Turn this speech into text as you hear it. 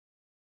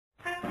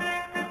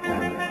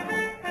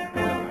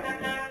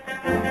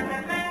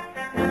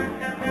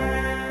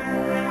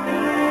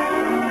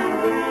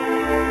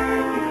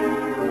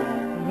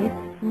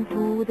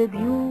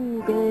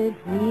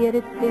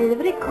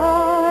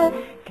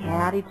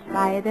carried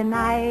by the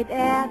night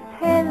air,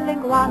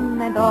 telling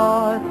one and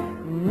all,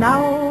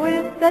 now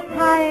is the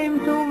time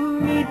to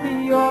meet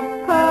your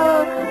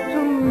pearl,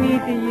 to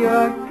meet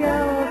your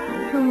girl,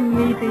 to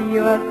meet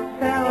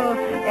yourself.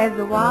 As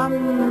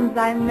once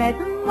I met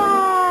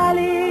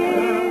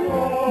Marlene,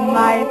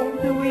 my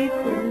sweet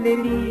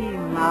Lili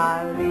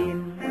Marlene.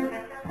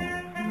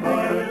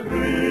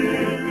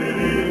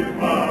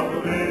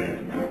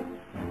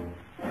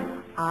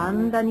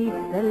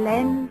 Underneath the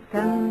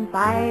lantern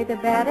by the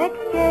barrack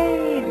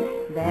gate,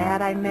 there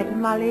I met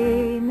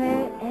Marlene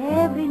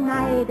every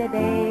night a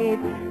day.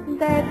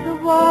 That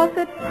was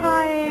a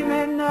time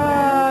in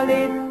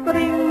early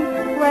spring,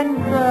 when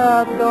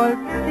birds all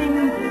sing,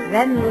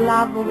 then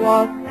love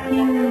was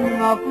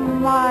king of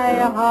my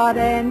heart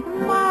and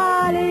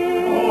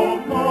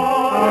Marlene,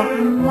 of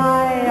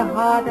my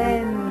heart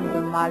and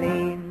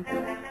Marlene.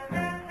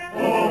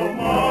 Oh,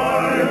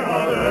 my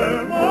heart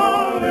and Marlene.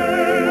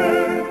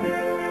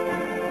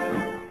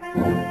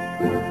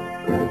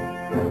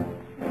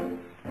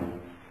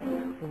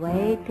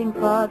 Waiting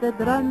for the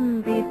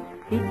drumbeat,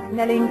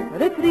 signaling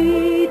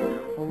retreat,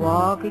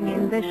 walking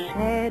in the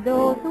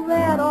shadows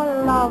where all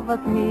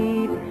lovers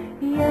meet.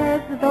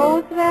 Yes,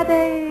 those were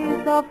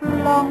days of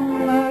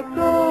long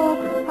ago.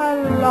 I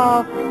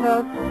loved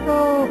her so,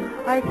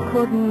 I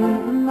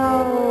couldn't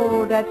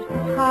know that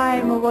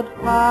time would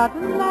part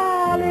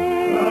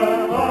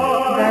Marlene,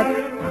 that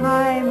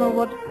time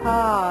would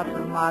part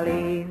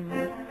Marlene.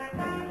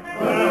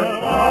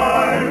 That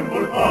time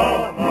would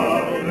part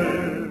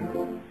Marlene.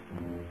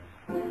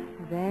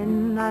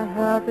 Then I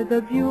heard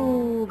the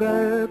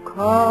bugle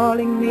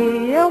calling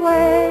me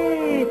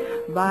away.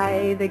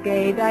 By the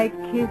gate I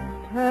kissed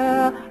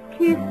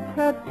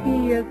her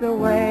tears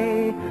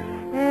away.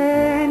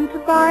 And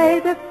by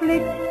the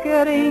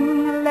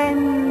flickering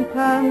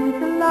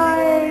lantern's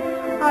light,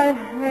 I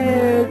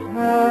held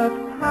her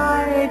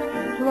tight.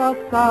 'Twas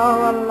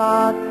our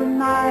last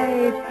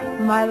night,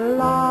 my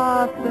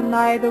last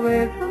night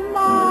with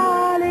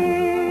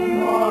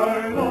Marlene,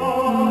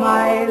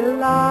 my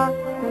last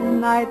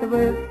night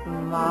with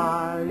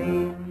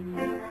Marlene.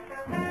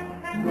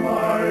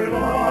 My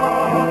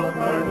last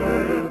night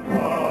with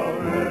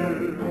Marlene.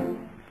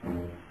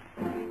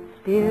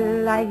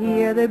 Still I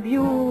hear the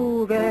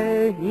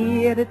bugle,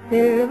 hear the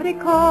silvery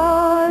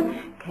call,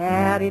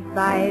 carried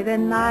by the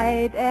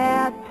night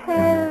air,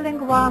 telling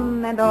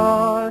one and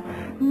all,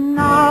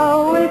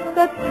 now is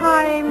the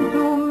time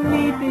to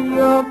meet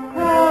your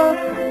pearl,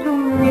 to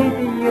meet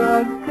your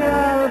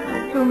girl,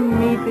 to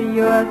meet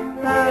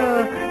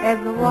yourself. As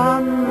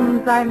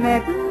once I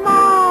met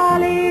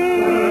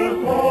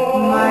Marlene,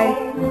 my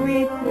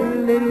sweet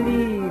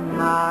Lili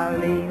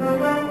Marlene.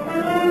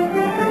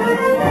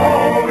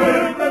 Now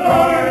is the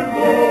time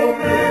to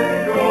meet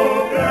your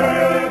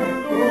girl,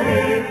 to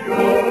meet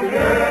your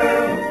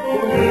girl, to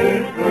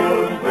meet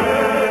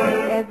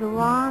yourself. As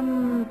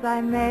once I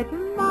met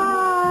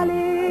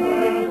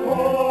Marlene,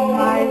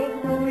 my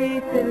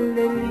sweet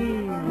Lili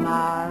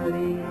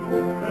Marlene.